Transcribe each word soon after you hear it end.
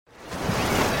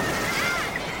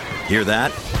Hear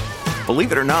that?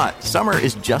 Believe it or not, summer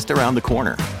is just around the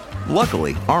corner.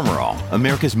 Luckily, Armor All,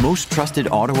 America's most trusted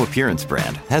auto appearance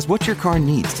brand, has what your car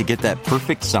needs to get that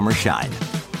perfect summer shine.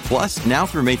 Plus, now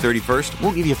through May 31st,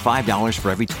 we'll give you $5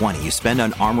 for every $20 you spend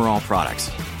on Armor All products.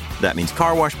 That means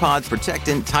car wash pods,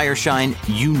 protectant, tire shine,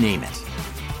 you name it.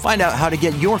 Find out how to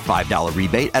get your $5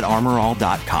 rebate at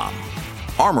armorall.com.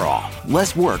 Armor All,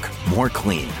 less work, more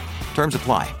clean. Terms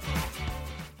apply.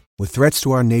 With threats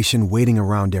to our nation waiting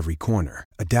around every corner,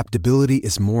 adaptability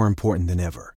is more important than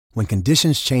ever. When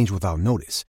conditions change without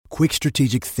notice, quick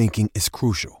strategic thinking is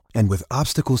crucial. And with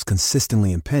obstacles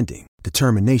consistently impending,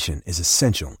 determination is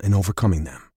essential in overcoming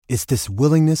them. It's this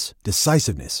willingness,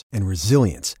 decisiveness, and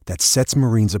resilience that sets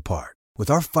Marines apart. With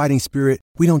our fighting spirit,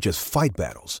 we don't just fight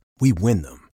battles, we win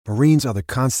them. Marines are the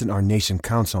constant our nation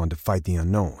counts on to fight the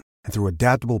unknown. And through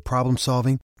adaptable problem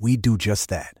solving, we do just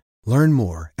that. Learn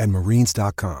more at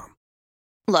marines.com.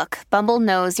 Look, Bumble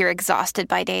knows you're exhausted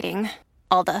by dating.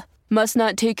 All the, must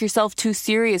not take yourself too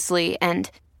seriously,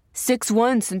 and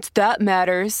 6'1" since that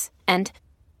matters, and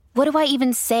what do I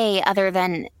even say other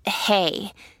than,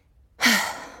 hey?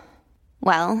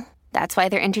 Well, that's why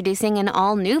they're introducing an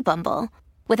all-new Bumble,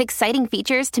 with exciting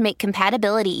features to make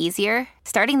compatibility easier,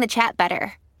 starting the chat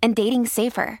better, and dating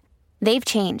safer. They've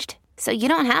changed, so you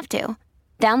don't have to.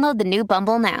 Download the new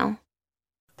Bumble now.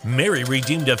 Mary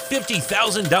redeemed a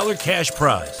 $50,000 cash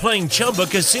prize playing Chumba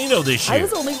Casino this year. I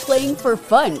was only playing for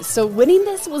fun, so winning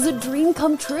this was a dream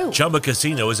come true. Chumba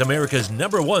Casino is America's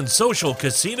 #1 social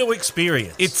casino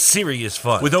experience. It's serious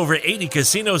fun. With over 80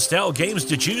 casino-style games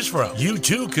to choose from, you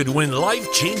too could win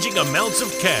life-changing amounts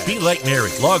of cash. Be like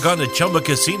Mary. Log on to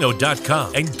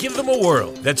ChumbaCasino.com and give them a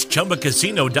whirl. That's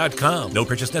ChumbaCasino.com. No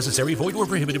purchase necessary. Void where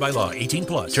prohibited by law.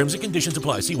 18+. Terms and conditions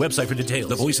apply. See website for details.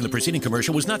 The voice in the preceding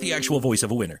commercial was not the actual voice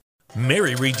of a winner.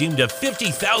 Mary redeemed a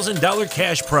 $50,000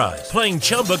 cash prize playing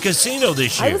Chumba Casino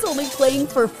this year. I was only playing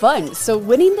for fun, so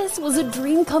winning this was a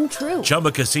dream come true.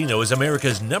 Chumba Casino is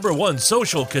America's #1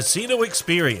 social casino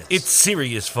experience. It's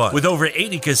serious fun. With over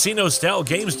 80 casino-style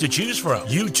games to choose from,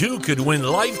 you too could win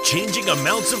life-changing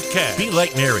amounts of cash. Be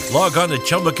like Mary. Log on to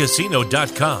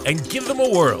ChumbaCasino.com and give them a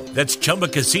whirl. That's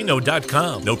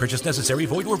ChumbaCasino.com. No purchase necessary.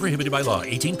 Void where prohibited by law.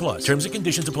 18+. Terms and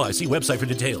conditions apply. See website for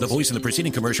details. The voice in the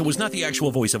preceding commercial was not the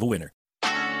actual voice of a winner.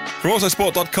 From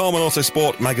Autosport.com and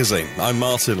Autosport Magazine, I'm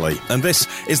Martin Lee, and this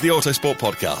is the Autosport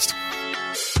Podcast.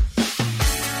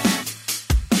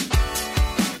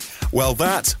 Well,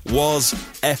 that was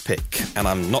epic, and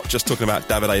I'm not just talking about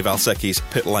Davide Valsecchi's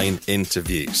pit lane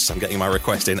interviews. I'm getting my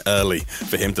request in early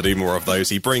for him to do more of those.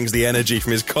 He brings the energy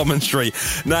from his commentary.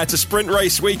 Now to sprint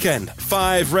race weekend.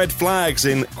 5 red flags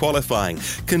in qualifying.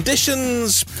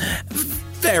 Conditions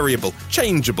variable,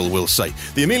 changeable, we'll say.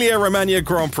 The Emilia-Romagna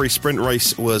Grand Prix sprint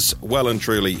race was well and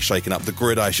truly shaken up. The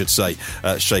grid, I should say,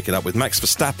 shaken up with Max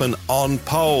Verstappen on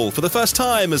pole for the first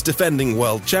time as defending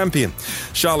world champion.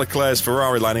 Charles Leclerc's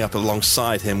Ferrari lining up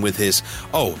alongside him with his,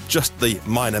 just the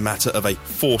minor matter of a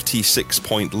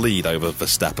 46-point lead over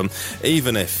Verstappen.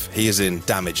 Even if he is in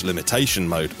damage limitation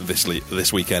mode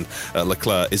this weekend,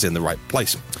 Leclerc is in the right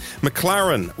place.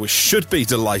 McLaren should be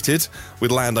delighted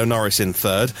with Lando Norris in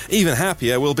third. Even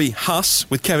happier will be Haas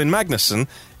with Kevin Magnussen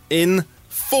in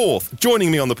fourth.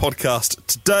 Joining me on the podcast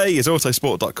today is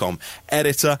Autosport.com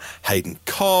editor Hayden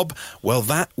Cobb. Well,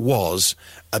 that was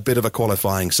a bit of a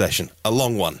qualifying session, a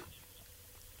long one.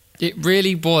 It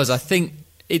really was. I think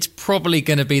it's probably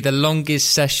going to be the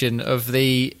longest session of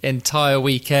the entire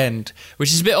weekend,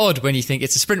 which is a bit odd when you think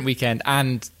it's a sprint weekend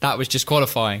and that was just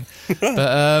qualifying.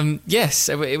 But yes,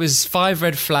 it was 5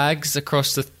 red flags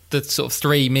across the sort of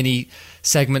 3 mini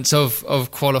segments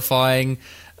of qualifying.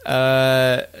 Sort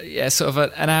of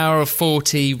an hour of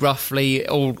 40 roughly,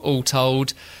 all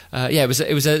told. It was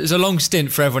a long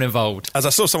stint for everyone involved. As I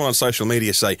saw someone on social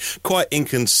media say, quite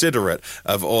inconsiderate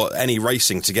of any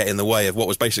racing to get in the way of what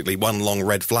was basically one long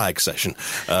red flag session.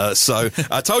 So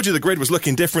I told you the grid was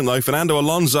looking different though. Fernando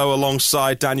Alonso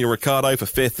alongside Daniel Ricciardo for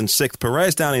 5th and 6th.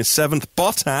 Perez down in 7th.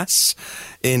 Bottas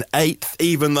in 8th,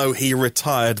 even though he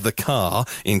retired the car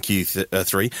in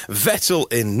Q3.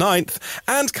 Vettel in 9th,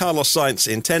 and Carlos Sainz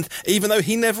in 10th, even though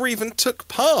he never even took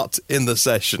part in the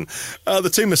session. The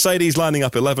 2 Mercedes lining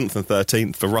up 11th and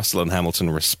 13th for Russell and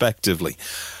Hamilton, respectively.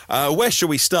 Where shall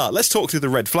we start? Let's talk through the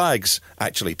red flags,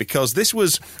 actually, because this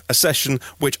was a session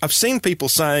which I've seen people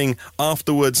saying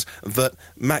afterwards that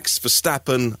Max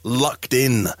Verstappen lucked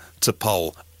in to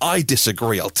pole. I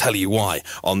disagree. I'll tell you why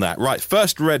on that. Right,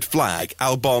 first red flag,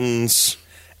 Albon's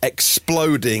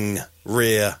exploding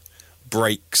rear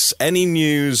brakes. Any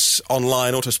news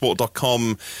online,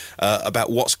 autosport.com, about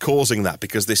what's causing that?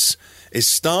 Because this is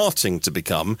starting to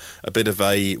become a bit of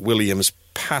a Williams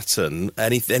pattern.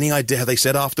 Any idea how they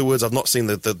said afterwards? I've not seen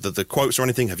the quotes or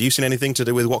anything. Have you seen anything to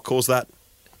do with what caused that?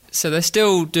 So they're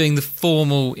still doing the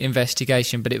formal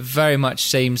investigation, but it very much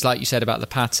seems, like you said, about the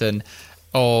pattern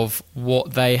of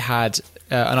what they had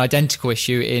an identical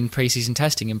issue in pre-season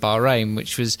testing in Bahrain,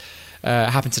 which was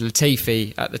happened to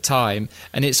Latifi at the time,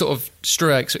 and it sort of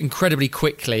struck incredibly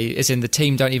quickly, as in the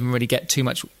team don't even really get too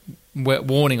much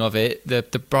warning of it. The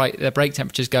brake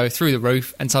temperatures go through the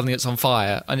roof and suddenly it's on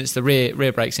fire, and it's the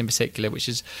rear brakes in particular, which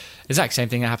is the exact same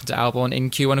thing that happened to Albon in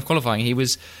Q1 of qualifying. He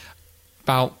was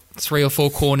about 3 or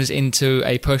 4 corners into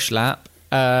a push lap,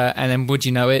 and then would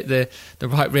you know it, the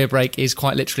right rear brake is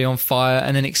quite literally on fire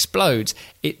and then explodes.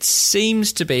 It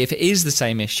seems to be, if it is the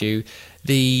same issue,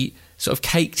 the sort of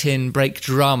caked in brake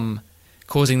drum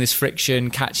causing this friction,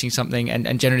 catching something,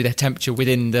 and generally the temperature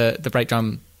within the brake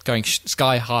drum going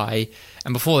sky high,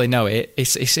 and before they know it,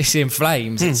 it's in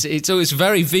flames. It's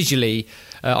very visually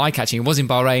eye-catching. It was in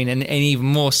Bahrain, and even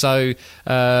more so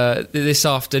this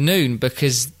afternoon,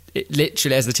 because it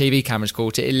literally, as the TV cameras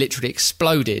caught it, it literally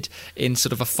exploded in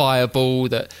sort of a fireball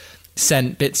that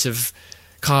sent bits of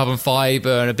carbon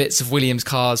fibre and bits of Williams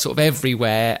cars sort of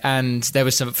everywhere, and there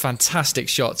were some fantastic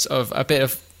shots of a bit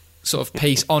of sort of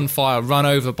piece on fire run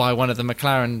over by one of the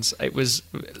McLarens. It was,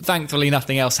 thankfully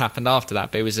nothing else happened after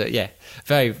that, but it was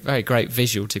very, very great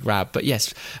visual to grab. But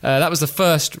yes, that was the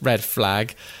first red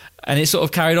flag, and it sort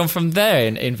of carried on from there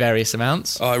in various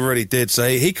amounts. Oh, it really did. So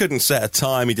he couldn't set a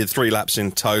time. He did 3 laps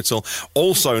in total.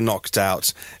 Also knocked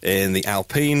out in the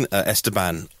Alpine,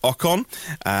 Esteban Ocon,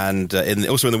 and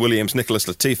also in the Williams, Nicholas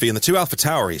Latifi, and the 2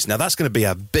 AlphaTauris. Now, that's going to be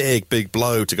a big, big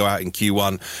blow to go out in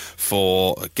Q1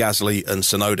 for Gasly and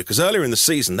Tsunoda, because earlier in the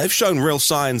season, they've shown real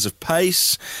signs of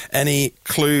pace. Any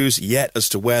clues yet as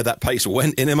to where that pace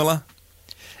went in Imola?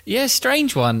 Yeah,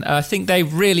 strange one. I think they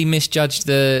really misjudged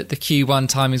the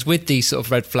Q1 timings with these sort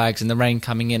of red flags and the rain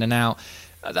coming in and out.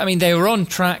 I mean, they were on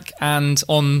track and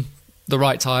on the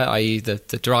right tyre, i.e.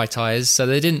 the dry tyres, so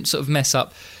they didn't sort of mess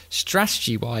up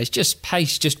strategy-wise. Just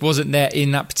pace just wasn't there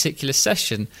in that particular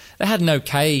session. They had an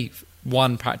okay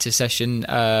one practice session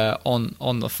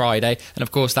on the Friday, and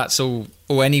of course that's all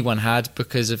anyone had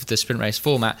because of the sprint race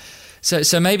format.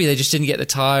 So maybe they just didn't get the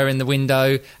tyre in the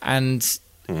window, and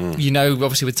you know,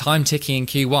 obviously with time ticking in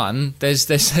Q1,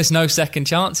 there's no second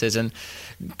chances. And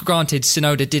granted,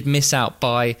 Tsunoda did miss out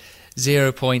by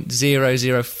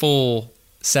 0.004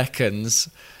 seconds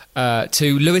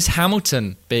to Lewis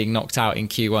Hamilton being knocked out in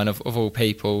Q1 of all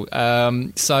people.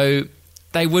 So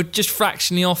they were just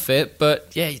fractionally off it, but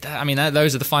yeah, I mean,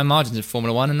 those are the fine margins in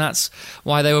Formula One, and that's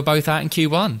why they were both out in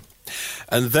Q1.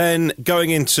 And then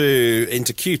going into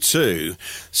Q2,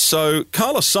 so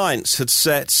Carlos Sainz had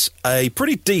set a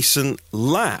pretty decent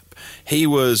lap. He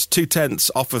was 0.2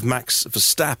 off of Max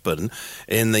Verstappen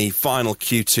in the final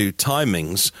Q2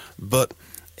 timings, but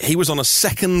he was on a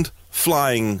second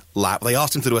flying lap. They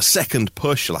asked him to do a second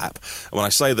push lap. And when I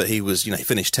say that he was, he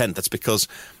finished 10th, that's because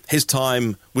his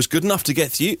time was good enough to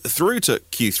get through to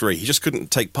Q3. He just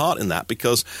couldn't take part in that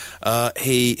because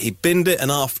he binned it,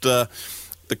 and after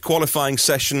the qualifying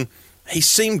session, he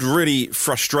seemed really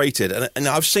frustrated. And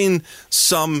I've seen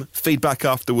some feedback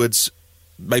afterwards,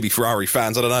 maybe Ferrari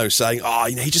fans, I don't know, saying,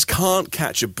 he just can't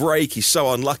catch a break, he's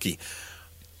so unlucky.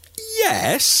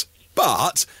 Yes,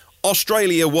 but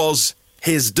Australia was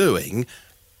his doing,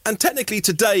 and technically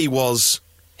today was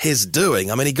his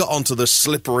doing. I mean, he got onto the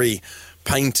slippery,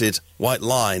 painted white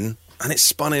line, and it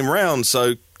spun him round,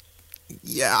 so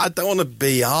yeah, I don't want to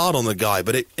be hard on the guy,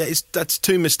 but that's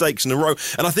 2 mistakes in a row.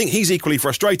 And I think he's equally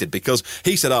frustrated because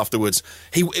he said afterwards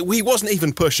he wasn't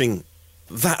even pushing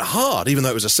that hard, even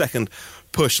though it was a second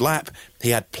push lap.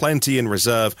 He had plenty in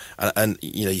reserve, and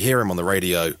you hear him on the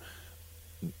radio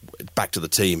back to the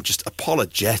team, just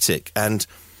apologetic. And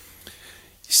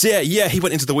so, yeah, he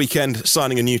went into the weekend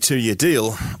signing a new 2-year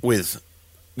deal with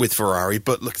Ferrari.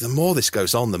 But look, the more this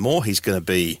goes on, the more he's going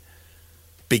to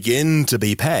begin to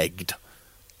be pegged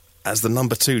as the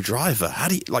number 2 driver. How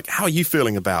are you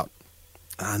feeling about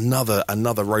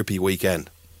another ropey weekend?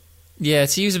 Yeah,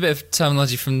 to use a bit of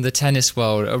terminology from the tennis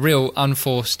world, a real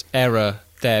unforced error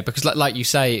there, because like you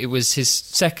say, it was his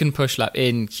second push lap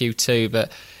in Q2,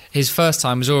 but his first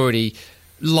time was already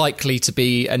likely to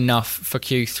be enough for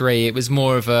Q3. It was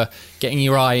more of a getting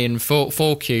your eye in for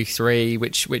Q3,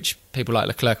 which people like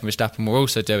Leclerc and Verstappen were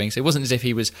also doing. So it wasn't as if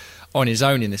he was on his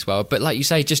own in this world. But like you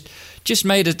say, just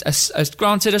made a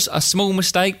small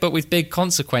mistake, but with big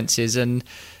consequences. And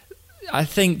I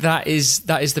think that is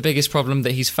the biggest problem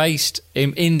that he's faced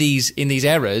in these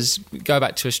errors. Go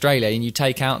back to Australia and you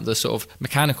take out the sort of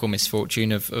mechanical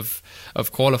misfortune of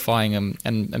qualifying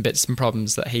and bits and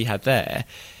problems that he had there.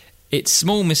 It's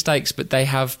small mistakes, but they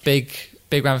have big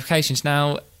ramifications.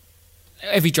 Now,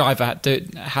 every driver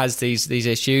has these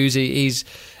issues. He's,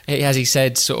 as he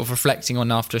said, sort of reflecting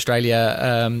on after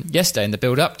Australia yesterday in the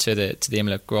build up to the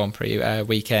Imola Grand Prix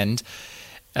weekend.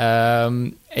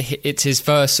 It's his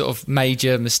first sort of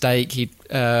major mistake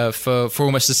for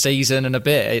almost a season and a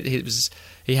bit.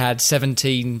 He had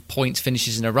 17 points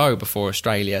finishes in a row before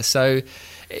Australia, so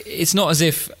it's not as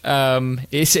if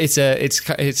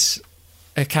it's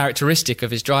a characteristic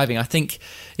of his driving. I think,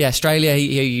 Australia,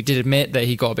 he did admit that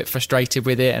he got a bit frustrated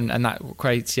with it, and that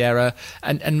creates the error,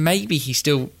 and maybe he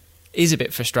still is a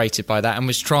bit frustrated by that and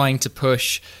was trying to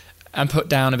push and put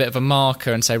down a bit of a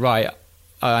marker and say, right,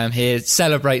 I am here,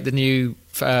 celebrate the new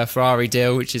Ferrari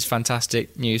deal, which is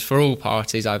fantastic news for all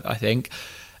parties, I think.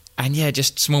 And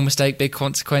just small mistake, big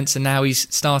consequence, and now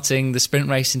he's starting the sprint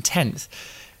race in 10th.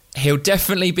 He'll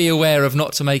definitely be aware of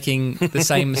not to making the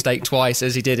same mistake twice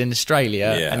as he did in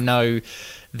Australia, and know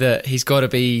that he's got to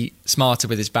be smarter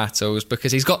with his battles,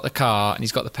 because he's got the car and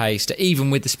he's got the pace to,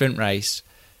 even with the sprint race.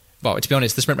 Well, to be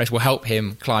honest, the sprint race will help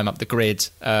him climb up the grid.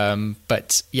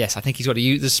 But yes, I think he's got to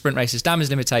use the sprint race as damage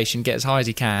limitation, get as high as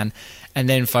he can, and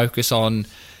then focus on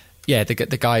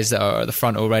the guys that are at the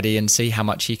front already and see how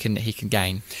much he can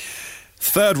gain.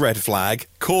 Third red flag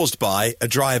caused by a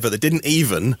driver that didn't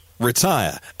even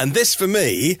retire. And this, for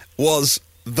me, was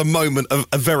the moment of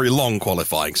a very long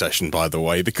qualifying session, by the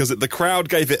way, because the crowd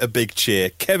gave it a big cheer.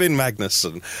 Kevin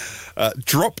Magnussen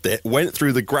dropped it, went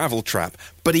through the gravel trap,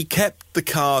 but he kept the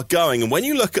car going. And when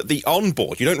you look at the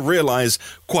onboard, you don't realise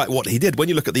quite what he did when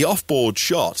you look at the offboard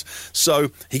shot. So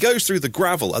he goes through the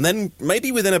gravel, and then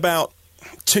maybe within about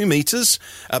 2 metres,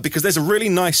 because there's a really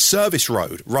nice service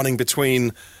road running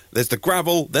between... There's the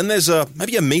gravel, then there's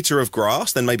maybe a metre of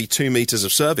grass, then maybe 2 metres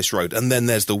of service road, and then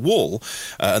there's the wall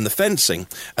and the fencing.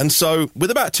 And so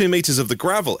with about 2 metres of the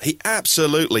gravel, he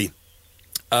absolutely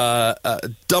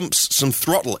dumps some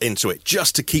throttle into it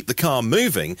just to keep the car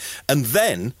moving, and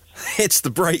then hits the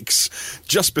brakes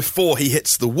just before he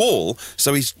hits the wall.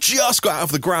 So he's just got out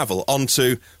of the gravel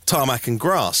onto tarmac and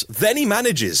grass. Then he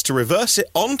manages to reverse it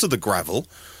onto the gravel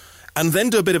and then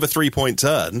do a bit of a 3-point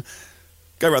turn,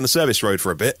 go around the service road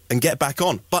for a bit and get back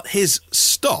on. But his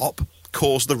stop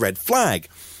caused the red flag.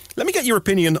 Let me get your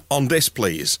opinion on this,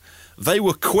 please. They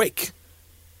were quick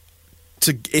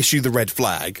to issue the red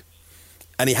flag,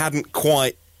 and he hadn't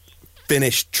quite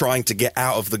finished trying to get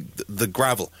out of the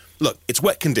gravel. Look, it's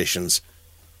wet conditions.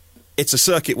 It's a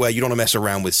circuit where you don't want to mess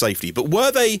around with safety. But were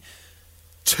they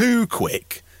too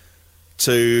quick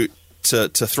to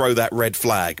throw that red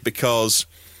flag? Because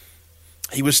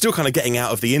he was still kind of getting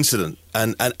out of the incident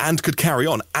and could carry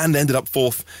on, and ended up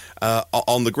fourth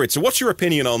on the grid. So what's your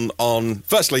opinion on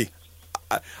firstly,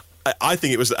 I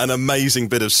think it was an amazing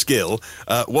bit of skill.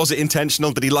 Was it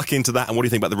intentional? Did he luck into that? And what do you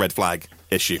think about the red flag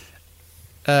issue?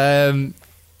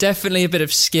 Definitely a bit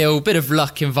of skill, bit of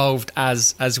luck involved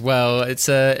as well. It's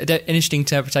an interesting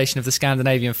interpretation of the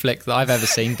Scandinavian flick that I've ever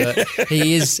seen, but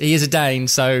he is a Dane,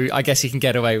 so I guess he can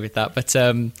get away with that. But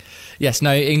yes,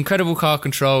 no, incredible car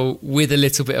control with a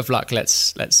little bit of luck.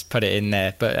 Let's put it in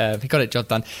there. But he got it job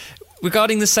done.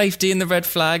 Regarding the safety and the red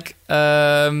flag,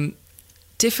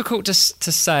 difficult to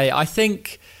say. I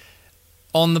think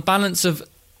on the balance of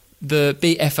the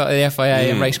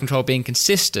FIA and race control being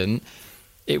consistent,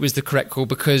 it was the correct call,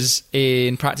 because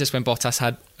in practice, when Bottas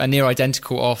had a near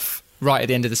identical off right at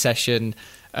the end of the session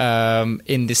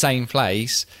in the same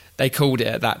place, they called it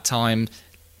at that time,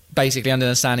 basically under the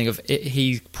understanding of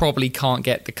he probably can't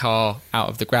get the car out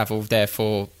of the gravel,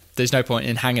 therefore there's no point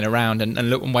in hanging around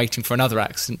and waiting for another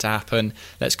accident to happen.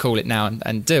 Let's call it now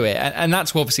and do it. And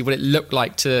that's obviously what it looked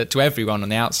like to everyone on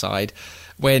the outside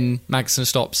when Magnussen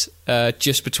stops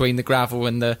just between the gravel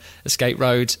and the escape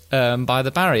road by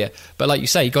the barrier. But like you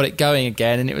say, he got it going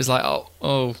again, and it was like,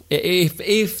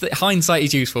 if hindsight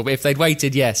is useful, but if they'd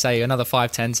waited, say another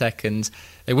 5-10 seconds,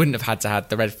 they wouldn't have had to have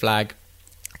the red flag,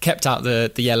 kept out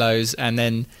the yellows, and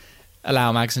then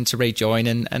allow Magnussen to rejoin,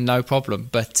 and no problem.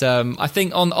 But I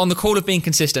think on the call of being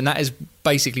consistent, that is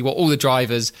basically what all the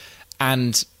drivers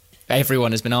and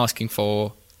everyone has been asking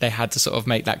for. They had to sort of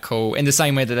make that call in the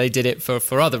same way that they did it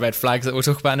for other red flags that we'll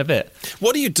talk about in a bit.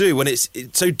 What do you do when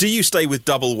so do you stay with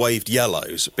double waved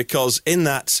yellows? Because in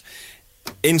that,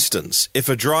 instance, if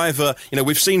a driver,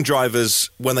 we've seen drivers,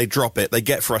 when they drop it, they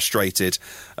get frustrated,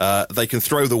 they can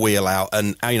throw the wheel out,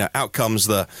 and out comes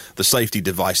the safety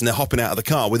device, and they're hopping out of the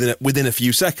car within a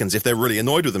few seconds if they're really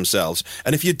annoyed with themselves.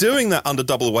 And if you're doing that under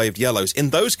double waved yellows, in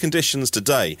those conditions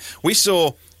today, we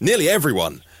saw nearly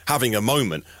everyone having a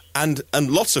moment. And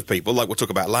lots of people, like we'll talk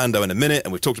about Lando in a minute,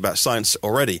 and we've talked about Sainz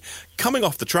already, coming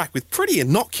off the track with pretty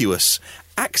innocuous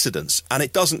accidents. And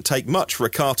it doesn't take much for a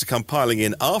car to come piling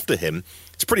in after him.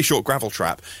 It's a pretty short gravel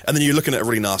trap. And then you're looking at a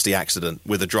really nasty accident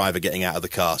with a driver getting out of the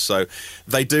car. So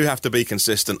they do have to be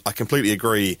consistent. I completely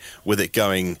agree with it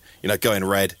going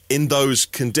red in those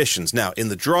conditions. Now, in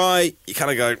the dry, you kind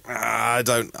of go, I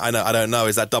don't know.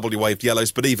 Is that doubly waved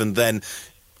yellows? But even then,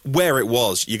 where it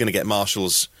was, you're going to get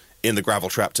marshals in the gravel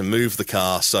trap to move the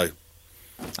car. So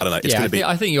I don't know. It's going to be.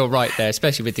 I think you're right there,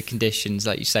 especially with the conditions.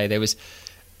 Like you say, there was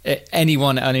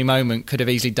anyone at any moment could have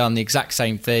easily done the exact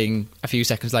same thing a few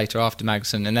seconds later after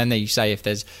Magnussen. And then you say if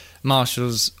there's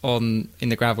marshals in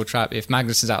the gravel trap, if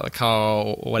Magnussen's out of the car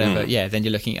or whatever, then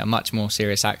you're looking at a much more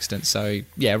serious accident. So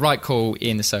right call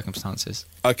in the circumstances.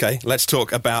 Okay, let's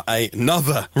talk about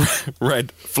another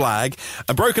red flag.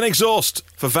 A broken exhaust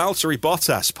for Valtteri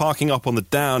Bottas, parking up on the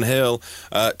downhill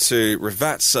to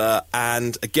Rivazza,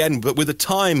 and again, but with a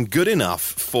time good enough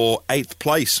for 8th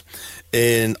place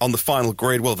on the final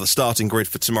grid, the starting grid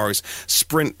for tomorrow's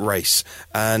sprint race.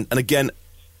 And again,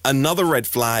 another red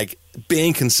flag,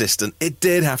 being consistent. It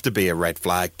did have to be a red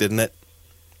flag, didn't it?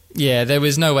 Yeah, there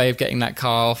was no way of getting that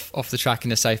car off the track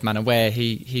in a safe manner where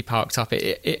he parked up.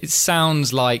 It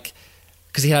sounds like,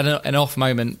 because he had an off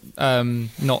moment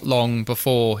not long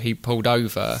before he pulled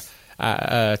over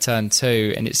at turn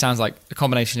 2, and it sounds like a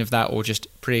combination of that or just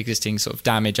pre-existing sort of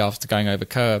damage after going over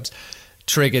curbs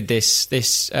triggered this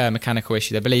mechanical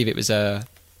issue. They believe it was a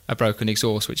broken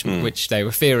exhaust, which they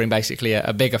were fearing basically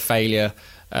a bigger failure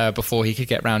before he could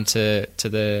get round to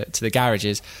the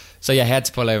garages. So he had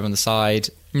to pull over on the side,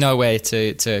 nowhere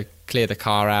to clear the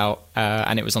car out,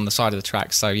 and it was on the side of the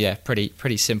track. So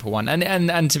pretty simple one.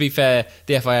 And to be fair,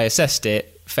 the FIA assessed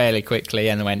it fairly quickly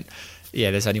and went,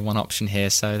 there's only one option here.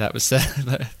 So that was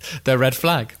the red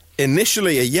flag.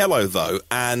 Initially a yellow, though,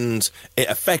 and it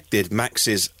affected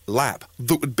Max's lap.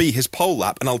 That would be his pole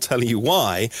lap, and I'll tell you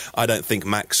why I don't think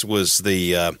Max was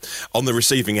on the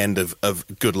receiving end of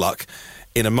good luck.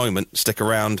 In a moment, stick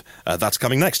around. That's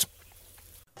coming next.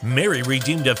 Mary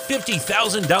redeemed a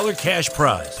 $50,000 cash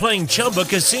prize playing Chumba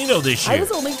Casino this year. I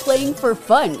was only playing for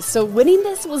fun, so winning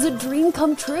this was a dream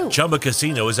come true. Chumba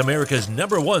Casino is America's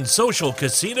 #1 social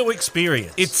casino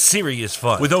experience. It's serious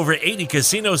fun. With over 80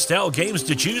 casino-style games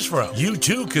to choose from, you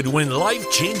too could win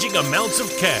life-changing amounts of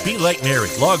cash. Be like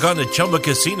Mary. Log on to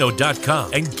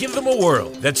ChumbaCasino.com and give them a whirl.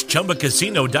 That's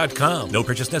ChumbaCasino.com. No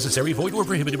purchase necessary. Void or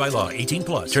prohibited by law.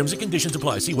 18+. Terms and conditions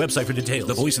apply. See website for details.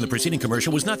 The voice in the preceding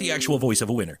commercial was not the actual voice of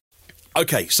a winner.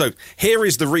 Okay, so here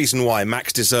is the reason why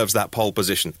Max deserves that pole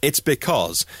position. It's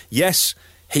because, yes,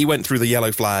 he went through the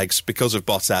yellow flags because of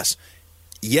Bottas.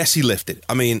 Yes, he lifted.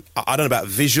 I mean, I don't know about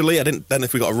visually. I don't know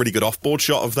if we got a really good off-board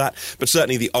shot of that, but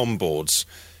certainly the on-boards.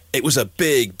 It was a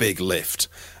big, big lift.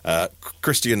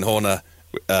 Christian Horner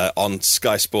on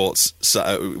Sky Sports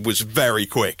was very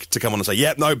quick to come on and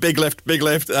say, big lift,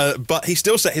 but he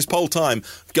still set his pole time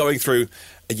going through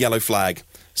a yellow flag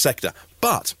sector.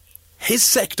 But his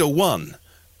sector 1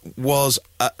 was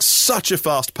such a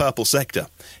fast purple sector.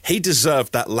 He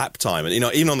deserved that lap time, and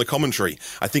even on the commentary,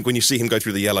 I think when you see him go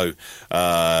through the yellow,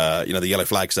 the yellow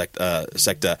flag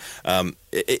sector,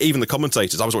 even the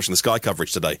commentators. I was watching the Sky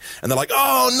coverage today, and they're like,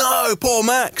 "Oh no, poor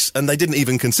Max," and they didn't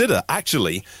even consider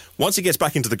actually once he gets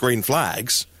back into the green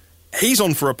flags, he's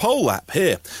on for a pole lap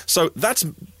here. So that's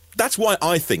why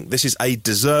I think this is a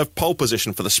deserved pole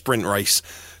position for the sprint race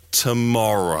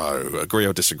tomorrow. Agree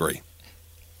or disagree?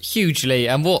 Hugely.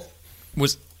 And what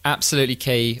was absolutely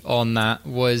key on that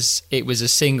was it was a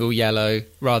single yellow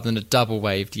rather than a double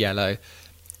waved yellow.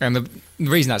 And the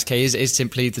reason that's key is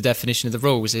simply the definition of the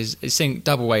rules. Is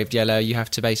double waved yellow, you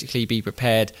have to basically be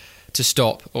prepared to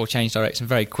stop or change direction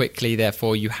very quickly.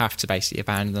 Therefore, you have to basically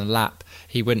abandon the lap.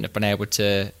 He wouldn't have been able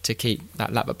to keep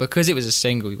that lap. But because it was a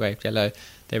single waved yellow,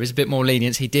 there was a bit more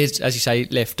lenience. He did, as you say,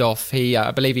 lift off. I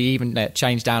believe he even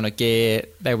changed down a gear.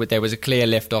 There was a clear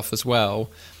lift off as well.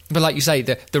 But like you say,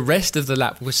 the rest of the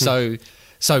lap was so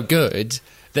good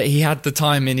that he had the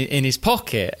time in his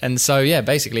pocket. And so,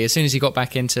 basically, as soon as he got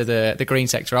back into the green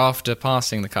sector after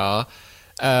passing the car,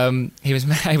 he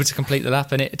was able to complete the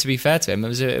lap, and to be fair to him, it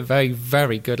was a very,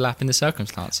 very good lap in the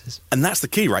circumstances. And that's the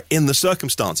key, right? In the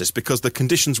circumstances, because the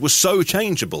conditions were so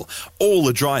changeable. All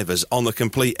the drivers on the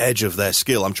complete edge of their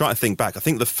skill. I'm trying to think back. I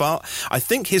think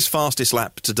his fastest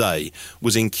lap today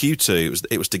was in Q2.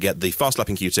 It was to get the fast lap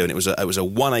in Q2, and it was a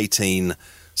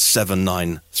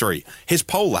 1:18.793. His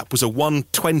pole lap was a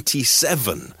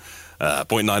 1:27.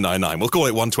 0.999. We'll call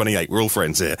it 1:28. We're all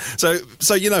friends here. So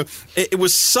it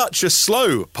was such a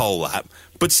slow pole lap,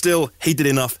 but still he did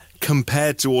enough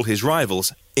compared to all his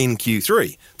rivals in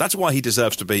Q3. That's why he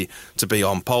deserves to be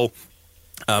on pole.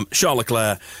 Charles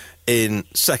Leclerc in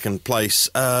second place.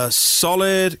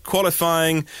 Solid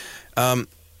qualifying. And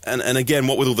again,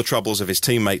 what with all the troubles of his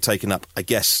teammate taking up, I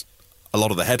guess, a lot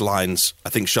of the headlines, I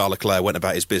think Charles Leclerc went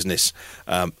about his business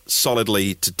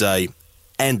solidly today.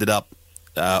 Ended up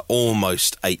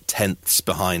almost 8/10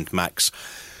 behind Max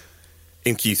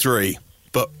in Q3,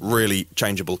 but really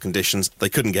changeable conditions. They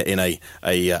couldn't get in a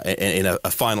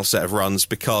final set of runs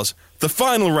because the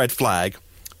final red flag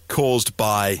caused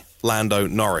by Lando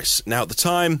Norris. Now, at the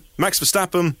time, Max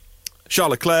Verstappen,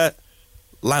 Charles Leclerc,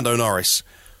 Lando Norris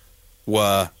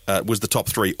was the top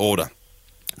three order.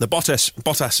 The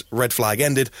Bottas red flag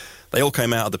ended. They all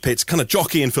came out of the pits, kind of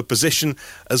jockeying for position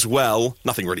as well.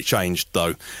 Nothing really changed,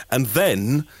 though. And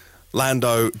then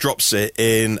Lando drops it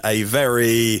in a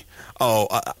very,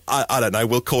 I don't know,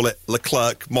 we'll call it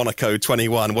Leclerc Monaco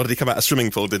 21. What did he come out of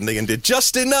swimming pool, didn't he? And did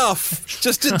just enough.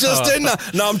 Just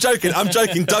enough. No, I'm joking.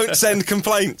 Don't send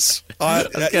complaints. I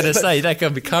was going to say, they're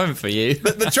going to be coming for you.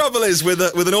 The trouble is, with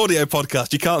an audio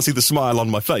podcast, you can't see the smile on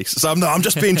my face. So I'm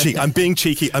just being cheeky. I'm being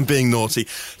cheeky. I'm being naughty.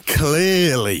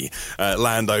 Clearly,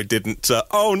 Lando didn't,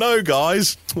 oh no,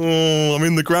 guys. Oh, I'm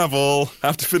in the gravel.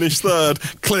 Have to finish third.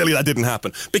 Clearly that didn't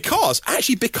happen. Because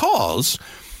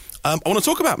I want to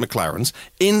talk about McLaren's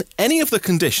in any of the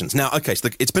conditions. Now, okay, so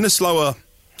it's been a slower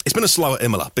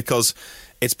Imola because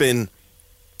it's been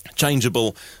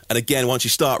changeable. And again, once you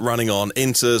start running on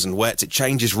inters and wets, it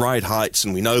changes ride heights.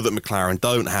 And we know that McLaren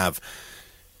don't have,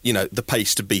 the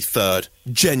pace to be third,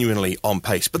 genuinely on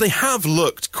pace. But they have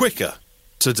looked quicker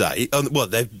today. Well,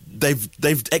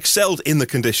 they've excelled in the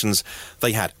conditions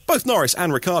they had. Both Norris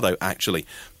and Ricciardo, actually.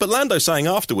 But Lando saying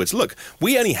afterwards, look,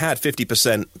 we only had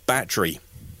 50% battery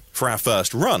for our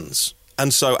first runs.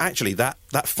 And so actually that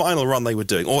final run they were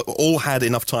doing all had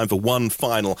enough time for one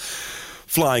final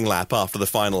flying lap after the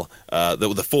final,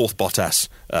 the fourth Bottas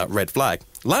red flag.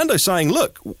 Lando saying,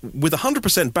 look, with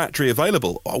 100% battery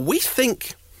available, we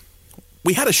think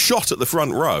we had a shot at the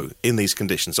front row in these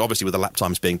conditions, obviously with the lap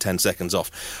times being 10 seconds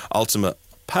off ultimate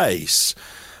pace.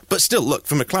 But still, look,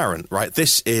 for McLaren, right,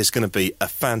 this is going to be a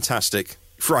fantastic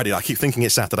Friday night. I keep thinking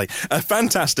it's Saturday. A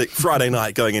fantastic Friday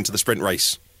night going into the sprint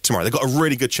race tomorrow. They've got a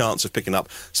really good chance of picking up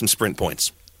some sprint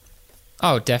points.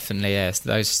 Oh, definitely, yes.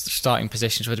 Those starting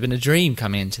positions would have been a dream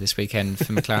coming into this weekend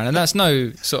for McLaren. And that's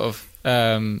no sort of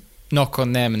knock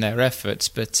on them and their efforts.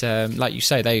 But like you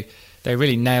say, they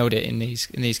really nailed it in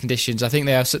these conditions. I think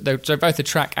they're both the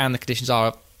track and the conditions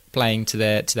are playing to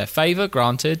their favour,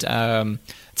 granted. The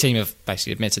team have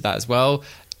basically admitted that as well.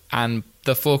 And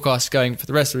the forecast going for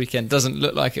the rest of the weekend doesn't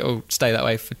look like it will stay that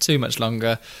way for too much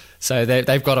longer. So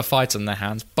they've got a fight on their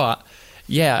hands. But,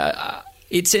 yeah,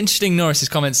 it's interesting Norris's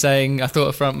comment saying, I thought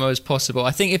a front row was possible. I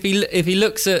think if he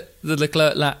looks at the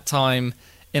Leclerc lap time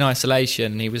in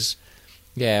isolation, he was,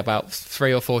 about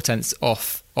 3 or 4 tenths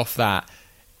off that.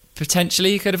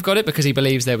 Potentially he could have got it because he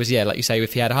believes there was, like you say,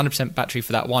 if he had 100% battery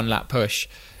for that one lap push,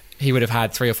 he would have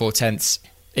had 3 or 4 tenths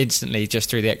instantly just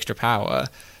through the extra power.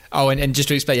 Oh, and just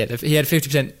to explain, he had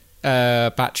 50%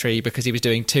 battery because he was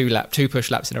doing two push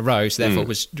laps in a row, so therefore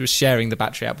was sharing the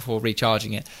battery out before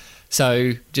recharging it.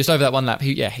 So just over that one lap,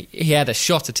 he had a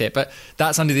shot at it, but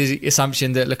that's under the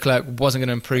assumption that Leclerc wasn't going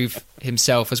to improve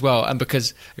himself as well, and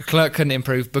because Leclerc couldn't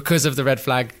improve because of the red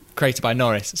flag created by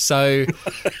Norris. So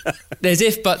there's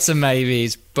if, buts and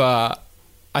maybes, but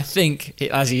I think,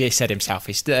 as he said himself,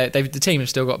 the team have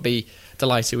still got to be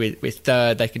delighted with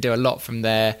third. They can do a lot from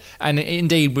there, and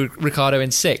indeed with Ricciardo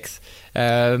in sixth.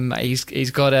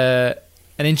 He's got an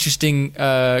interesting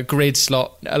grid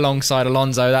slot alongside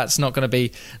Alonso. That's not going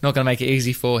to make it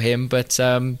easy for him, but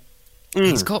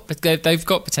they've got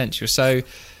potential. So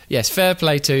yes, fair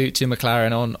play to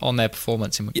McLaren on their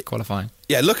performance in qualifying.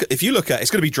 Yeah, if you look at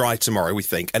it's going to be dry tomorrow, we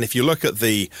think, and if you look at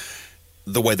the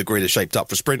way the grid is shaped up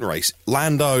for sprint race,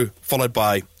 Lando followed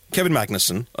by Kevin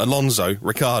Magnussen, Alonso,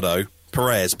 Ricciardo,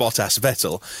 Perez, Bottas,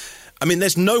 Vettel. I mean,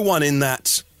 there's no one in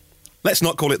that Let's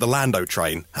not call it the Lando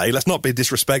train. Hey, let's not be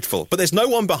disrespectful. But there's no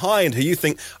one behind who you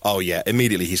think, oh yeah,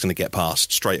 immediately he's going to get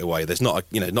past straight away. There's not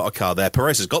a car there.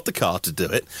 Perez has got the car to do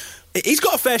it. He's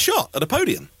got a fair shot at a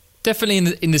podium.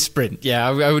 Definitely in the sprint. Yeah,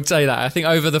 I would say that. I think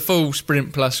over the full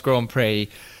sprint plus Grand Prix,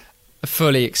 I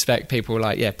fully expect people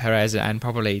like Perez and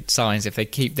probably Sainz, if they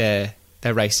keep their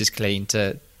races clean,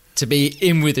 to be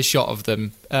in with a shot of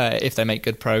them if they make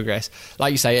good progress.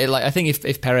 Like you say, I think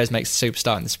if Perez makes the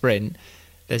superstart in the sprint,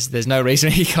 there's no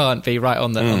reason he can't be right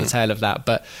on the tail of that.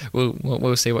 But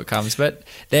we'll see what comes. But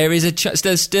there is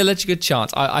there's still a good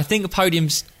chance. I think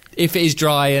podiums, if it is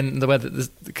dry and the weather,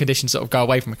 the conditions sort of go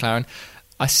away from McLaren,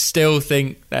 I still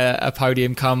think a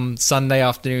podium come Sunday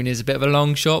afternoon is a bit of a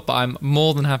long shot, but I'm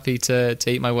more than happy to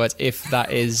eat my words if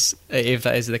that is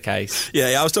the case.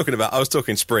 Yeah, I was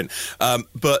talking sprint.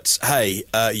 But hey,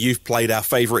 you've played our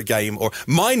favourite game, or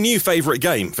my new favourite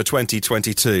game for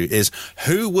 2022 is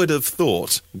Who Would Have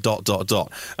Thought ...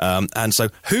 And so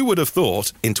Who Would Have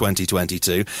Thought in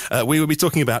 2022 we will be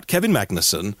talking about Kevin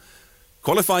Magnussen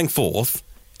qualifying fourth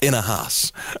in a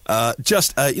Haas.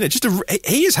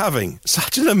 He is having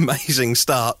such an amazing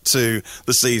start to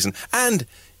the season. And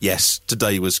yes,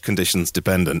 today was conditions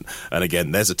dependent. And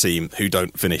again, there's a team who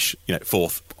don't finish,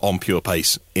 fourth on pure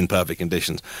pace in perfect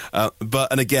conditions.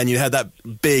 And again, you had that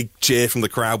big cheer from the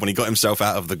crowd when he got himself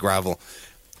out of the gravel.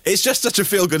 It's just such a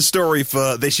feel-good story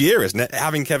for this year, isn't it?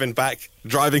 Having Kevin back,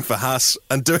 driving for Haas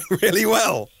and doing really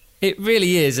well. It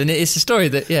really is, and it's a story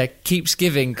that keeps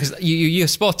giving, because you're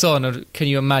spot on. Can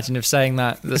you imagine of saying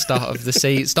that at the start of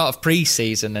the start of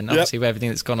pre-season, and obviously with everything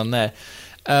that's gone on there.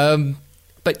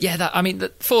 But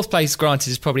the fourth place granted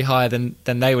is probably higher than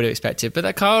they would have expected, but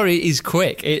that car is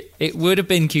quick. It would have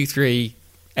been Q3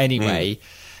 anyway,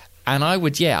 and I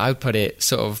would put it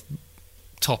sort of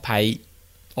top 8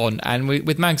 on, and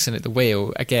with Magnussen at the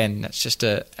wheel again. That's just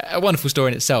a wonderful story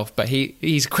in itself. But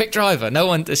he's a quick driver. No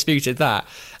one disputed that.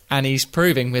 And he's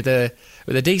proving with a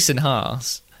decent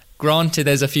Haas. Granted,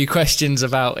 there's a few questions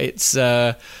about its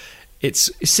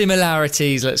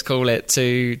similarities, let's call it,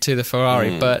 to the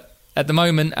Ferrari. But at the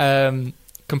moment,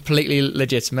 completely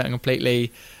legitimate and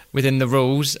completely within the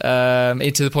rules. To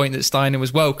the point that Steiner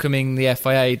was welcoming the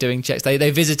FIA doing checks. They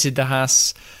visited the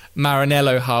Haas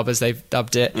Maranello hub, as they've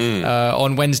dubbed it,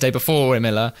 on Wednesday before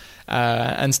Imola.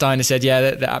 And Steiner said,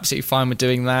 they're absolutely fine with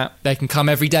doing that. They can come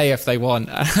every day if they want.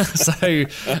 So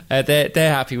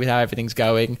they're happy with how everything's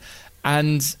going.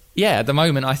 And at the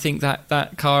moment, I think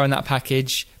that car and that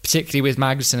package, particularly with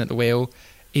Magnussen at the wheel,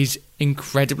 is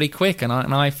incredibly quick. And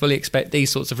I fully expect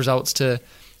these sorts of results to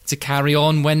carry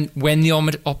on when the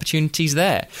opportunity's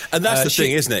there. And that's the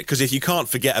thing, isn't it? Because if you can't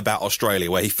forget about Australia,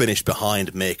 where he finished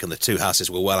behind Mick and the two Haas's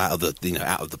were well out of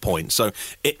the point. So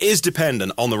it is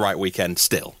dependent on the right weekend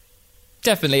still.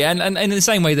 Definitely, and in the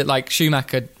same way that like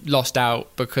Schumacher lost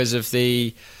out because of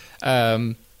the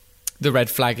red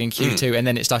flag in Q2, and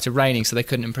then it started raining, so they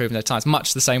couldn't improve in their times.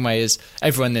 Much the same way as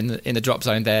everyone in the drop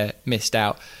zone there missed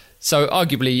out. So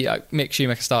arguably, Mick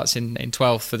Schumacher starts in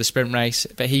 12th for the sprint race,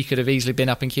 but he could have easily been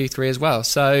up in Q3 as well.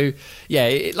 So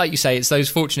like you say, it's those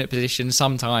fortunate positions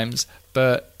sometimes,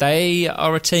 but they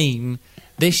are a team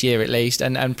this year at least,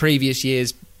 and previous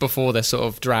years before their sort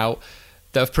of drought,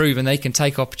 that have proven they can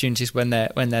take opportunities when they're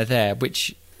there,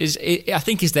 which I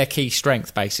think is their key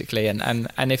strength basically. And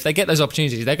if they get those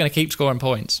opportunities, they're going to keep scoring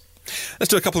points. Let's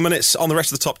do a couple of minutes on the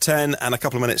rest of the top 10 and a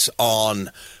couple of minutes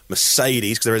on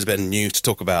Mercedes, because there is a bit of news to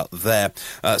talk about there.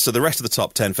 So the rest of the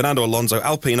top 10, Fernando Alonso,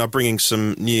 Alpine are bringing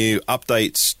some new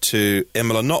updates to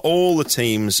Imola. Not all the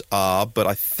teams are, but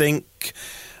I think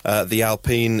the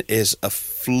Alpine is a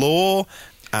floor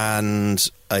and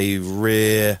a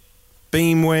rear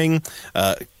beam wing.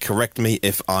 Correct me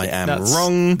if I am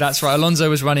wrong. That's right. Alonso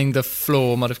was running the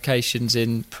floor modifications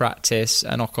in practice,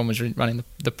 and Ocon was running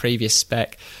the previous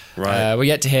spec. Right. We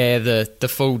get to hear the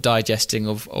full digesting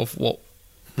of what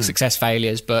success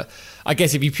failures, but I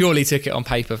guess if you purely took it on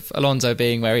paper, Alonso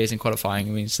being where he is in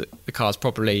qualifying means that the car's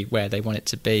probably where they want it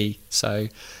to be. So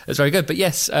it's very good. But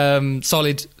yes,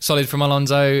 solid from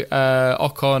Alonso.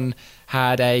 Ocon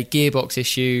had a gearbox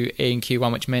issue in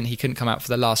Q1, which meant he couldn't come out for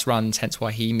the last runs, hence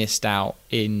why he missed out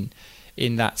in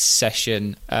that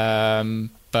session.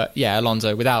 But yeah,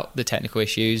 Alonso, without the technical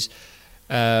issues,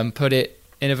 put it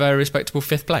in a very respectable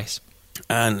 5th place.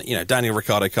 And Daniel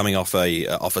Ricciardo coming off a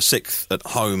 6th at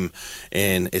home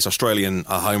in his Australian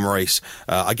home race.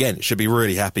 Again, should be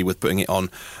really happy with putting it on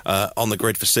the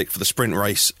grid for 6th for the sprint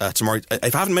race tomorrow.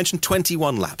 If I haven't mentioned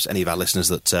 21 laps, any of our listeners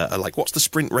that are like, what's the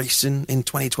sprint race in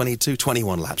 2022?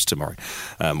 21 laps tomorrow,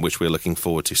 which we're looking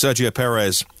forward to. Sergio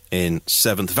Perez in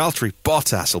 7th. Valtteri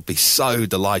Bottas will be so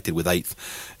delighted with 8th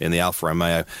in the Alfa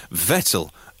Romeo.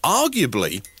 Vettel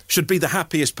arguably should be the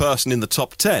happiest person in the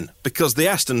top 10, because the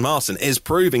Aston Martin is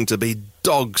proving to be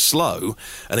dog slow.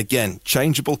 And again,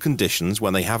 changeable conditions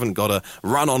when they haven't got to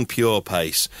run on pure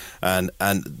pace. And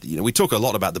we talk a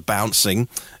lot about the bouncing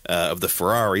of the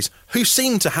Ferraris, who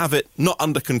seem to have it not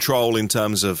under control in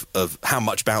terms of how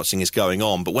much bouncing is going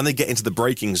on. But when they get into the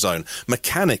braking zone,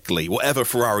 mechanically, whatever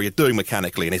Ferrari are doing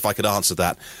mechanically, and if I could answer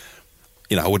that,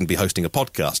 I wouldn't be hosting a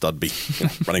podcast. I'd be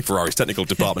running Ferrari's technical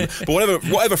department. But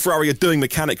whatever Ferrari are doing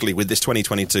mechanically with this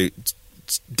 2022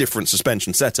 different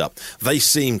suspension setup, they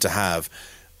seem to have...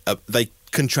 they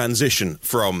can transition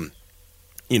from,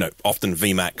 often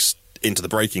VMAX into the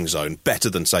braking zone better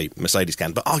than, say, Mercedes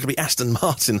can. But arguably Aston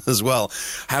Martin as well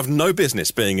have no business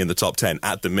being in the top 10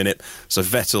 at the minute. So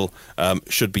Vettel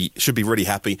should be really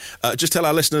happy. Just tell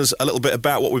our listeners a little bit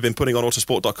about what we've been putting on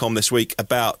autosport.com this week,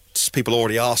 about people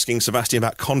already asking Sebastian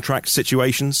about contract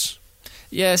situations.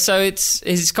 Yeah, so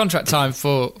it's contract time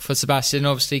for Sebastian,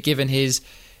 obviously, given his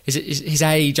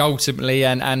age ultimately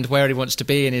and where he wants to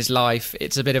be in his life.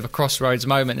 It's a bit of a crossroads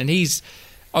moment, and he's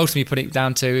ultimately putting it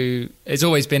down to, it's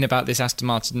always been about this Aston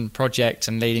Martin project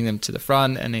and leading them to the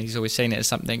front, and he's always seen it as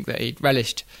something that he'd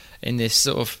relished in this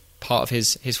sort of part of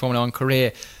his Formula 1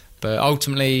 career. But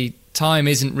ultimately, time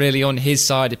isn't really on his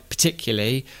side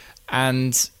particularly,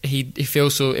 and he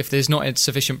feels so if there's not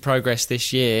sufficient progress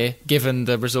this year, given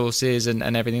the resources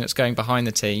and everything that's going behind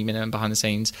the team and behind the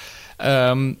scenes,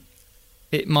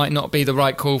 it might not be the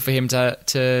right call for him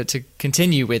to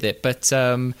continue with it. But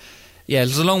yeah,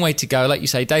 there's a long way to go. Like you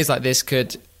say, days like this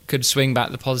could swing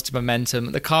back the positive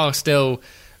momentum. The car still,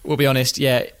 we'll be honest,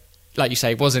 yeah, like you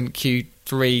say, wasn't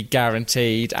Q3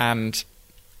 guaranteed. And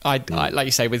I like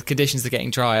you say, with conditions that are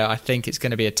getting drier, I think it's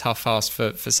going to be a tough ask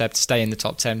for Seb to stay in the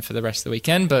top 10 for the rest of the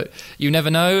weekend. But you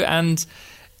never know, and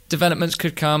developments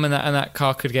could come, and that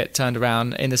car could get turned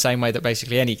around in the same way that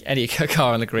basically any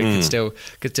car on the grid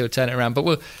could still turn it around. But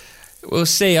we'll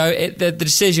see. The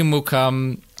decision will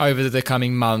come over the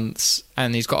coming months,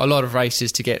 and he's got a lot of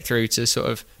races to get through to sort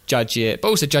of judge it, but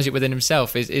also judge it within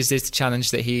himself. Is this the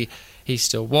challenge that he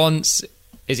still wants?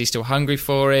 Is he still hungry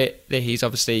for it? He's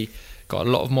obviously got a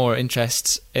lot of more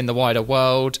interests in the wider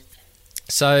world.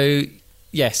 So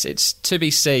yes, it's to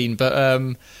be seen. But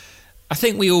I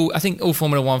think all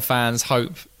Formula One fans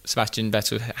hope Sebastian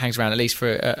Vettel hangs around at least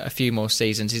for a few more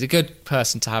seasons. He's a good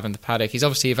person to have in the paddock. He's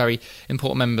obviously a very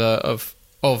important member of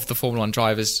the Formula One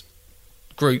drivers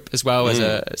group, as well as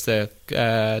the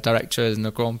director in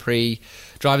the Grand Prix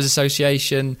Drivers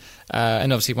Association,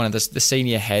 and obviously one of the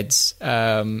senior heads,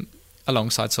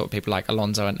 alongside sort of people like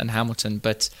Alonso and Hamilton.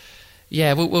 But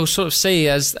yeah, we'll sort of see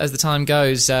as the time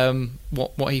goes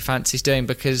what he fancies doing,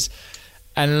 because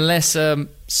unless a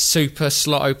super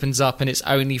slot opens up and it's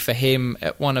only for him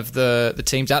at one of the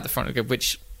teams at the front of the grid,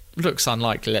 which looks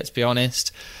unlikely, let's be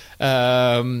honest, he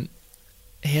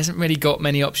hasn't really got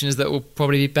many options that will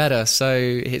probably be better. So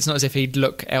it's not as if he'd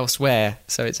look elsewhere.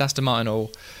 So it's Aston Martin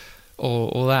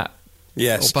or that.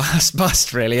 Yes, or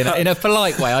bust really, in a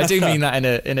polite way. I do mean that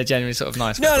in a genuinely sort of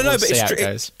nice way. No, but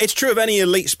it's true of any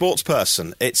elite sports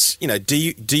person. It's, do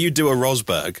you do a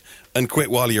Rosberg and quit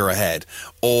while you're ahead,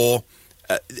 or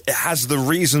has the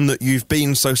reason that you've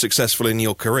been so successful in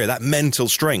your career, that mental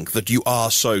strength that you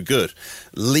are so good,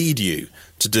 lead you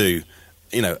to do,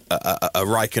 a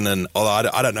Raikkonen? Although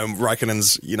I don't know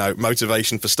Raikkonen's,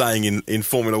 motivation for staying in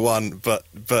Formula One, but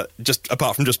just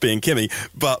apart from just being Kimi,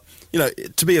 but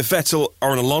to be a Vettel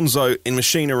or an Alonso in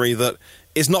machinery that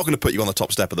is not going to put you on the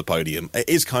top step of the podium. It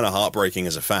is kind of heartbreaking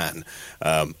as a fan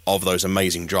of those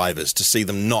amazing drivers to see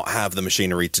them not have the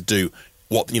machinery to do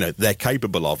what they're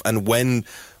capable of. And when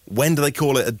do they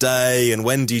call it a day, and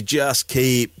when do you just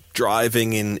keep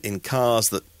driving in cars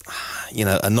that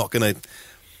are not going to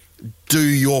do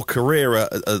your career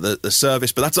a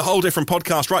service? But that's a whole different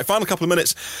podcast. Right, final couple of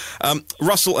minutes.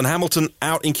 Russell and Hamilton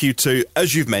out in Q2,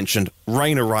 as you've mentioned.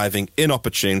 Rain arriving,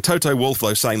 inopportune. Toto Wolff,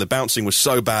 though, saying the bouncing was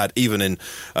so bad, even in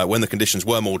when the conditions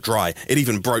were more dry, it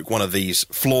even broke one of these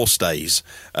floor stays,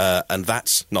 and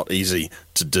that's not easy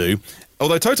to do.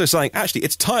 Although Toto's saying, actually,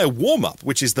 it's tyre warm-up,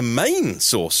 which is the main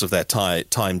source of their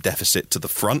time deficit to the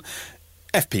front.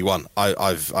 FP1,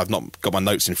 I've not got my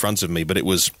notes in front of me, but it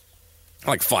was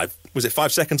like 5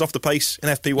 seconds off the pace in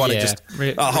FP1? Yeah, it just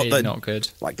really not good.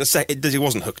 Like it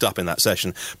wasn't hooked up in that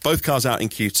session. Both cars out in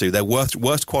Q2. Their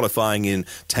worst qualifying in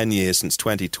 10 years since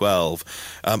 2012.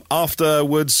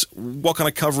 Afterwards, what kind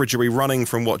of coverage are we running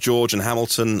from what George and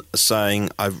Hamilton are saying?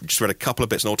 I've just read a couple of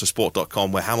bits on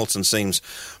autosport.com where Hamilton seems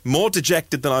more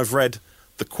dejected than I've read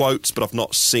the quotes, but I've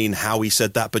not seen how he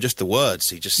said that, but just the words.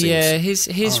 He just seems... Yeah,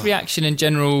 his reaction in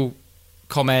general,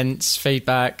 comments,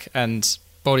 feedback, and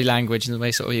body language and the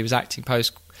way sort of he was acting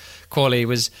post quali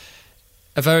was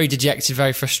a very dejected,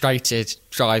 very frustrated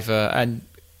driver, and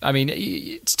I mean,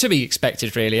 it's to be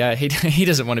expected, really. He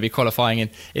doesn't want to be qualifying in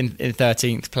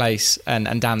 13th place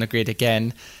and down the grid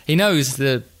again. He knows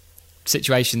the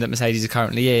situation that Mercedes are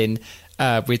currently in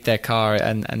with their car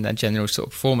and their general sort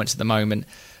of performance at the moment.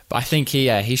 But I think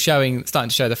he's starting to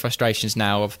show the frustrations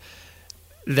now of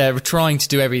they're trying to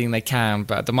do everything they can,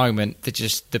 but at the moment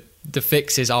the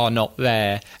fixes are not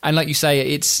there. And like you say,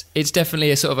 it's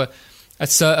definitely a sort of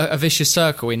a vicious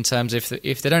circle in terms of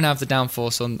if they don't have the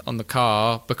downforce on the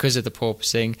car because of the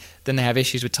porpoising, then they have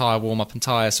issues with tyre warm-up and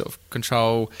tyre sort of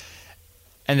control,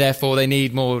 and therefore they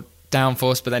need more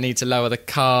downforce, but they need to lower the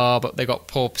car, but they've got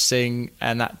porpoising,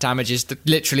 and that damages,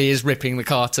 literally is ripping the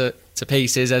car to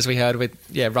pieces, as we heard with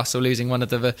Russell losing one of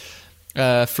the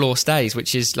floor stays,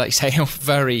 which is, like you say,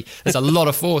 there's a lot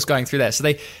of force going through there.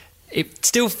 So it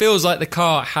still feels like the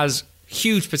car has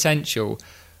huge potential,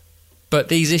 but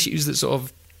these issues that sort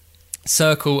of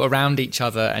circle around each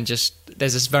other, and just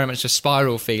there's this very much a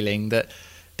spiral feeling that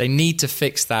they need to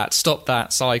fix that, stop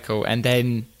that cycle, and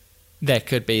then there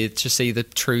could be to see the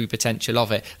true potential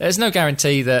of it. There's no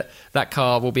guarantee that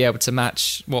car will be able to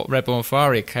match what Red Bull and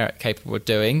Ferrari are capable of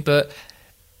doing, but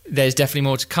there's definitely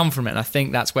more to come from it. And I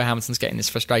think that's where Hamilton's getting this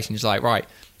frustration. He's like, right,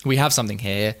 we have something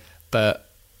here, but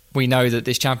we know that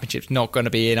this championship's not going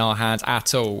to be in our hands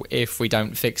at all if we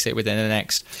don't fix it within the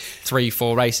next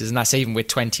 3-4 races, and that's even with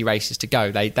 20 races to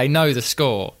go. They know the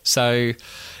score, so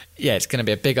yeah, it's going to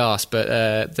be a big ask.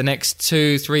 But the next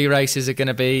 2-3 races are going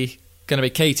to be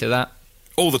key to that.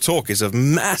 All the talk is of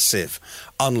massive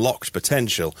unlocked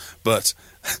potential, but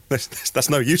that's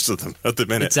no use to them at the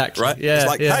minute. Exactly. Right? Yeah, it's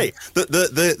like, hey,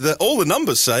 all the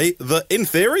numbers say that in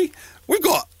theory we've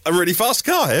got a really fast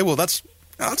car here. Well, that's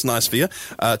nice for you.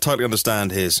 Totally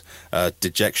understand his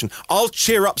dejection. I'll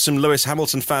cheer up some Lewis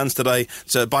Hamilton fans today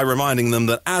by reminding them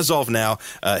that as of now,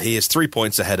 he is 3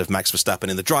 points ahead of Max Verstappen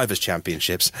in the Drivers'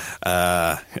 Championships.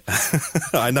 I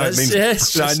know it means,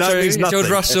 yes, I know it means nothing.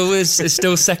 George Russell is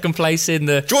still second place in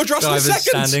the Drivers'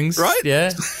 standings, right?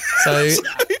 Yeah. So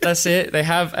that's it. They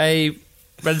have a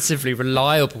relatively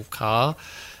reliable car.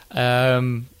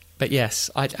 But yes,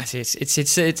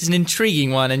 it's an intriguing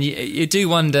one, and you do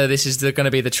wonder, this is going to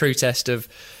be the true test of,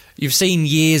 you've seen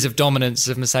years of dominance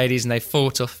of Mercedes and they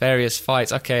fought off various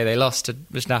fights. Okay, they lost to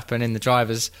Verstappen in the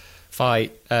drivers'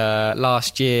 fight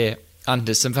last year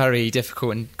under some very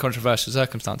difficult and controversial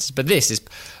circumstances, but this is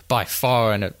by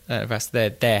far and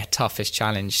their toughest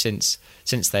challenge since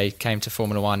they came to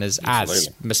Formula One as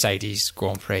Mercedes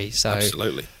Grand Prix. So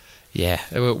absolutely, yeah,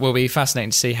 it will be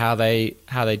fascinating to see how they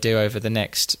do over the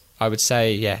next, I would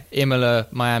say, Imola,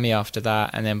 Miami after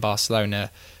that, and then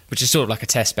Barcelona, which is sort of like a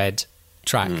test bed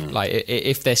track. Like,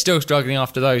 if they're still struggling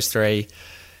after those three,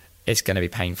 it's going to be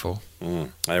painful.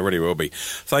 It really will be.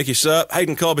 Thank you, sir.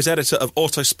 Hayden Cobb is editor of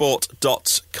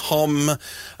Autosport.com.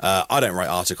 I don't write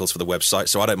articles for the website,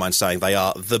 so I don't mind saying they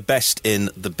are the best in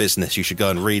the business. You should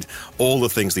go and read all the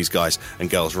things these guys and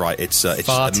girls write. It's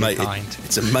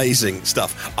amazing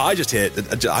stuff. I'm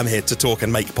here to talk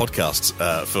and make podcasts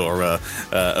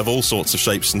of all sorts of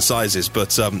shapes and sizes.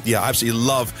 But I absolutely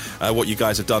love what you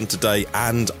guys have done today,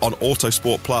 and on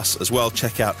Autosport Plus as well.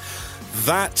 Check out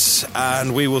that,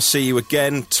 and we will see you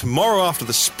again tomorrow after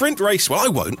the sprint race. Well, I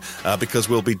won't, because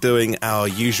we'll be doing our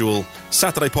usual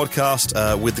Saturday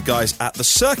podcast with the guys at the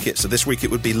circuit. So this week it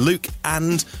would be Luke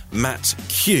and Matt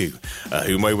Q,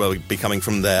 who may well be coming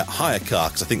from their hire car,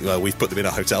 because I think we've put them in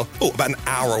a hotel about an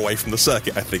hour away from the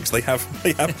circuit, I think. So they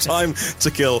have time to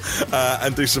kill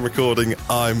and do some recording,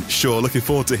 I'm sure. Looking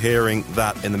forward to hearing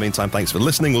that. In the meantime, thanks for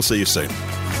listening. We'll see you soon.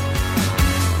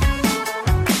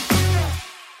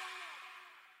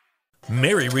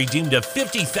 Mary redeemed a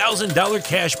 $50,000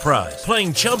 cash prize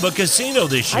playing Chumba Casino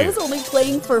this year. I was only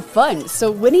playing for fun, so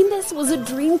winning this was a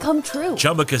dream come true.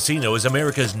 Chumba Casino is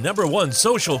America's #1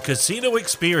 social casino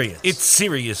experience. It's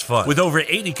serious fun. With over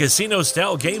 80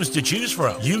 casino-style games to choose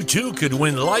from, you too could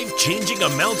win life-changing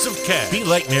amounts of cash. Be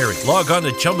like Mary. Log on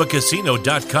to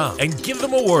ChumbaCasino.com and give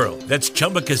them a whirl. That's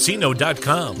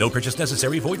ChumbaCasino.com. No purchase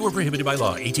necessary. Void where prohibited by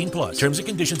law. 18+. Terms and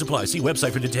conditions apply. See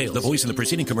website for details. The voice in the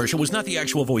preceding commercial was not the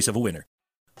actual voice of a winner.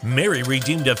 Mary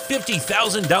redeemed a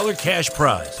 $50,000 cash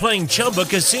prize playing Chumba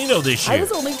Casino this year. I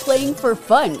was only playing for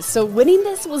fun, so winning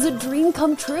this was a dream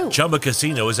come true. Chumba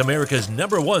Casino is America's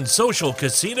 #1 social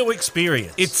casino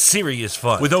experience. It's serious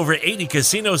fun. With over 80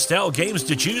 casino-style games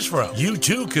to choose from, you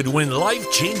too could win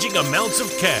life-changing amounts of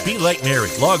cash. Be like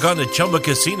Mary. Log on to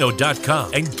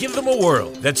ChumbaCasino.com and give them a whirl.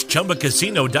 That's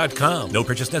ChumbaCasino.com. No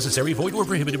purchase necessary. Void where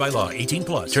prohibited by law.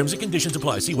 18+. Terms and conditions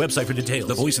apply. See website for details.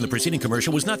 The voice in the preceding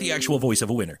commercial was not the actual voice of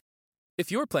a winner. If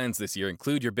your plans this year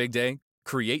include your big day,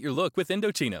 Create your look with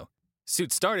Indochino.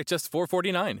 Suits start at just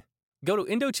 $449. Go to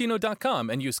Indochino.com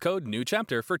and use code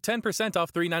NEWCHAPTER for 10%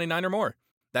 off $399 or more.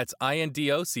 That's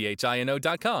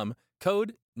INDOCHINO.com,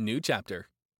 code NEWCHAPTER.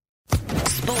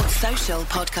 Sports Social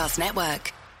Podcast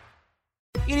Network.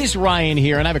 It is Ryan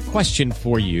here, and I have a question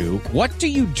for you. What do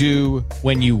you do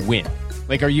when you win?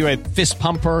 Like, are you a fist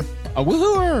pumper, a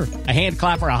woohooer, a hand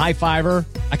clapper, a high fiver?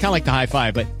 I kind of like the high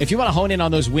five, but if you want to hone in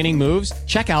on those winning moves,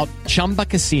 check out Chumba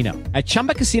Casino. At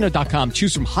ChumbaCasino.com,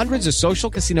 choose from hundreds of social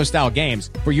casino-style games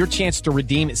for your chance to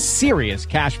redeem serious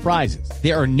cash prizes.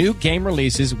 There are new game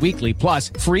releases weekly, plus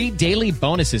free daily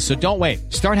bonuses, so don't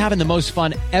wait. Start having the most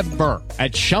fun ever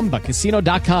at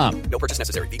ChumbaCasino.com. No purchase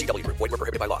necessary. VGW Group. Void where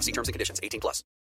prohibited by law. See terms and conditions. 18+.